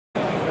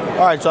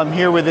All right, so I'm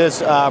here with this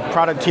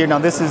product here. Now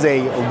this is a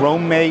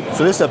Roamate,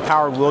 so this is a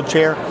powered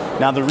wheelchair.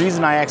 Now the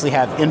reason I actually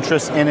have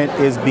interest in it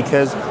is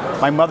because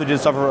my mother did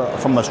suffer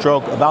from a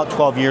stroke about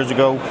 12 years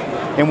ago,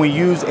 and we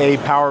use a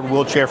powered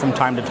wheelchair from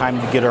time to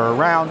time to get her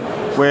around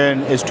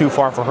when it's too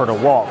far for her to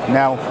walk.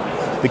 Now,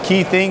 the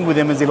key thing with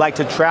them is they like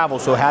to travel,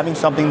 so having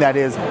something that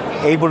is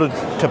able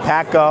to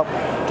pack up,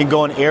 can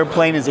go in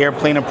airplane, is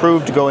airplane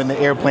approved, to go in the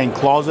airplane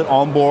closet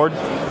on board,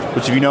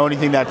 which if you know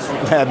anything, that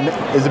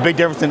is a big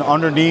difference than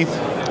underneath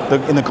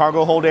in the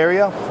cargo hold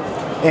area.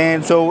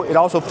 And so it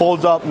also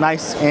folds up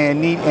nice and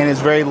neat and is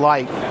very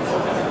light.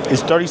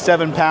 It's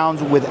 37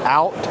 pounds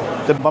without.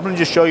 I'm going to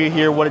just show you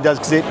here what it does,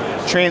 because it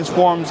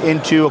transforms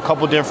into a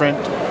couple different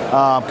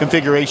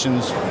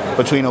configurations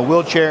between a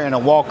wheelchair and a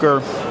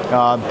walker,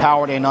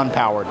 powered and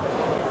unpowered.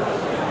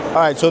 All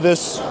right, so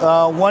this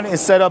one is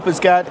set up. It's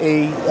got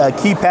a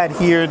keypad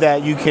here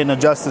that you can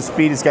adjust the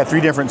speed. It's got 3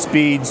 different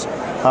speeds,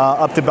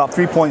 up to about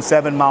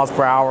 3.7 miles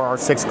per hour or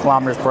 6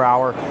 kilometers per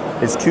hour.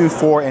 It's 2,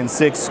 4, and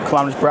 6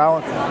 kilometers per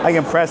hour. I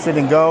can press it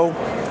and go.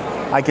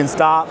 I can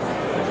stop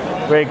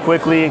very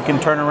quickly. It can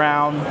turn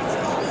around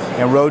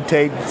and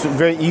rotate. It's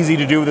very easy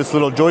to do with this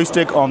little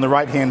joystick on the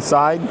right-hand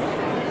side.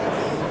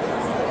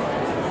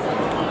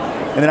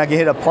 And then I can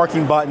hit a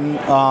parking button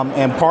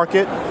and park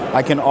it.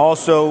 I can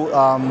also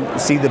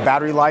see the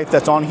battery life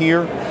that's on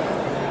here.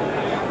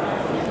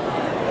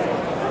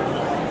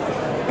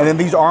 And then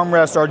these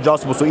armrests are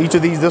adjustable. So each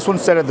of these, this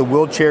one's set at the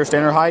wheelchair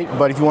standard height,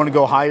 but if you want to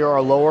go higher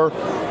or lower,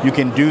 you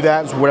can do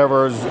that. So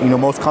whatever is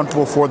most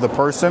comfortable for the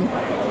person.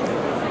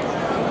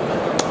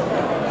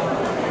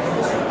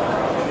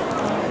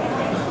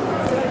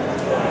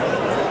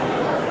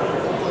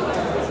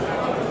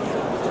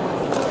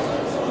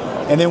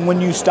 And then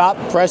when you stop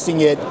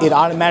pressing it, it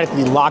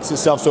automatically locks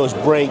itself so it's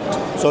braked,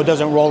 so it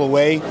doesn't roll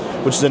away,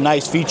 which is a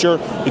nice feature.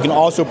 You can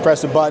also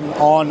press a button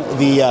on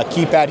the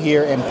keypad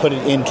here and put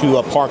it into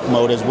a park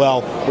mode as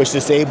well, which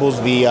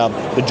disables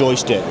the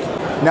joystick.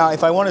 Now,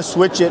 if I want to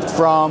switch it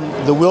from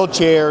the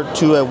wheelchair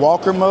to a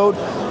walker mode,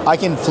 I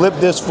can flip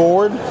this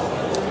forward,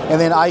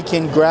 and then I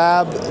can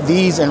grab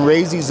these and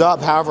raise these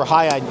up however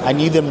high I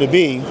need them to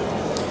be.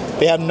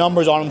 They have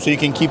numbers on them so you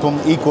can keep them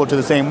equal to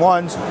the same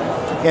ones.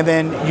 And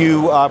then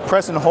you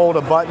press and hold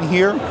a button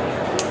here,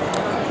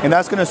 and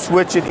that's going to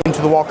switch it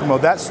into the walker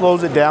mode. That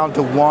slows it down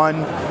to 1,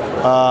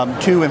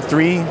 2, and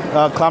 3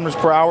 kilometers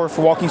per hour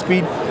for walking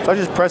speed. So I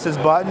just press this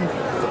button,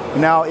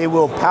 and now it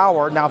will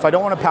power. Now, if I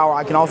don't want to power,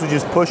 I can also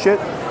just push it.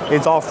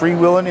 It's all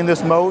freewheeling in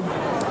this mode,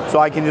 so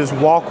I can just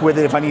walk with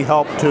it if I need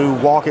help to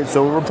walk it.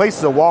 So it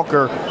replaces a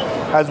walker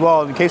as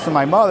well. In the case of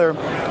my mother,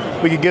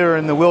 we could get her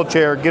in the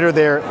wheelchair, get her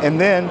there, and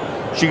then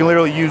she can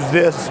literally use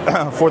this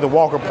for the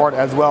walker part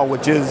as well,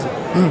 which is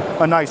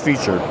a nice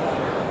feature.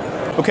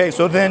 Okay,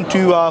 so then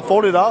to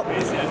fold it up,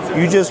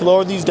 you just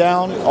lower these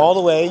down all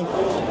the way.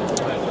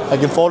 I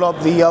can fold up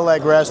the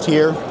leg rest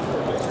here.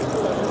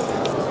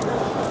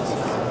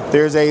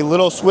 There's a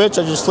little switch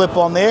I just slip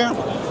on there,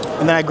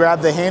 and then I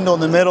grab the handle in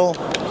the middle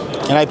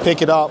and I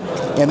pick it up,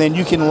 and then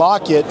you can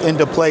lock it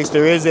into place.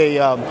 There is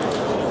a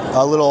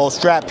little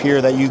strap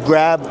here that you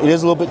grab. It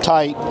is a little bit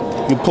tight.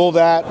 You pull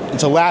that,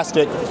 it's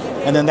elastic,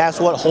 and then that's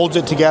what holds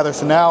it together.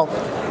 So now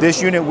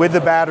this unit with the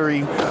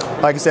battery,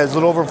 like I said, it's a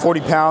little over 40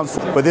 pounds,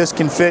 but this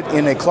can fit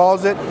in a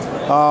closet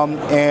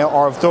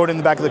or throw it in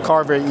the back of the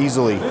car very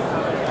easily.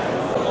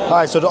 All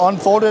right, so to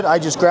unfold it, I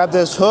just grab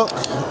this hook,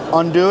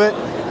 undo it,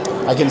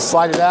 I can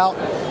slide it out,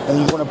 and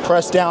you want to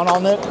press down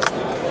on it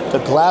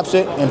to collapse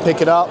it and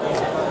pick it up.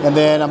 And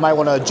then I might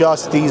want to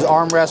adjust these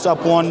armrests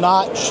up 1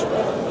 notch.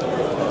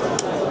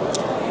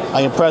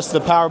 I can press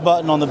the power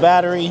button on the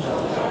battery.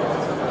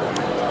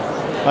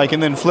 I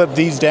can then flip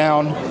these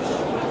down.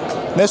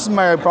 This is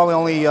my probably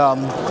only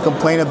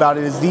complaint about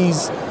it, is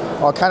these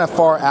are kind of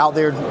far out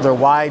there. They're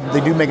wide.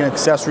 They do make an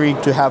accessory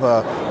to have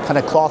a kind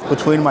of cloth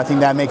between them. I think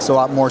that makes a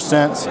lot more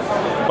sense.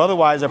 But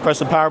otherwise, I press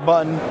the power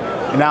button,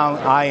 and now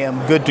I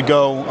am good to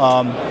go.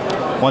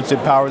 Once it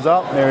powers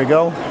up, there we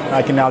go.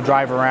 I can now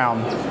drive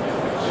around.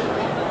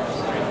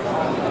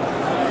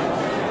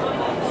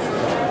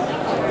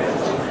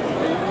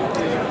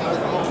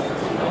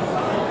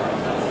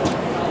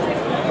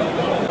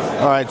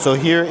 All right, so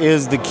here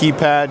is the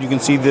keypad. You can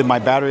see that my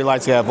battery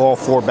lights, I have all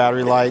 4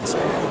 battery lights.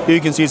 Here you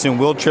can see it's in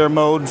wheelchair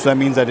mode, so that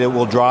means that it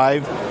will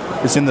drive.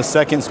 It's in the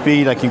 2nd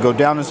speed. I can go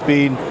down a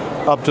speed,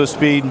 up to a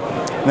speed,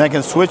 and I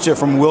can switch it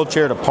from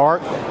wheelchair to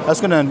park.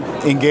 That's gonna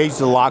engage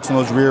the locks on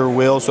those rear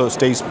wheels so it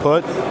stays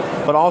put.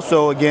 But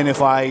also, again,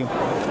 if I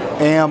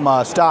am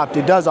stopped,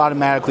 it does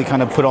automatically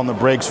kind of put on the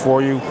brakes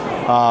for you,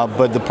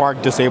 but the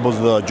park disables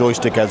the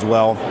joystick as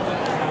well.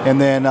 And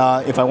then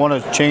if I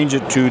want to change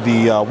it to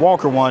the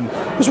walker one,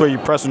 this is where you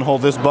press and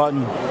hold this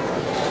button,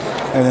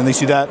 and then you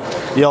see that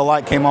yellow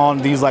light came on,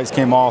 these lights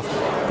came off.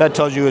 That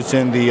tells you it's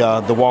in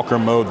the walker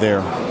mode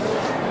there.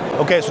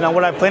 Okay, so now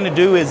what I plan to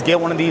do is get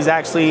one of these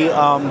actually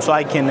so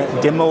I can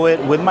demo it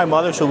with my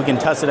mother so we can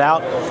test it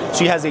out.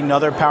 She has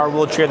another power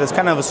wheelchair that's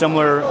kind of a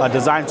similar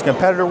design to the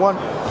competitor one.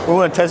 we're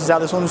going to test this out.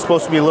 This one's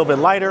supposed to be a little bit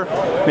lighter,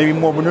 maybe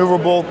more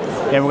maneuverable,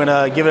 and we're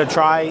going to give it a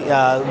try,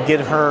 get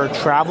her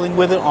traveling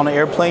with it on an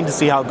airplane to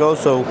see how it goes.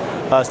 So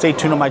stay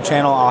tuned on my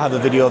channel. I'll have a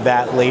video of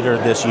that later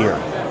this year.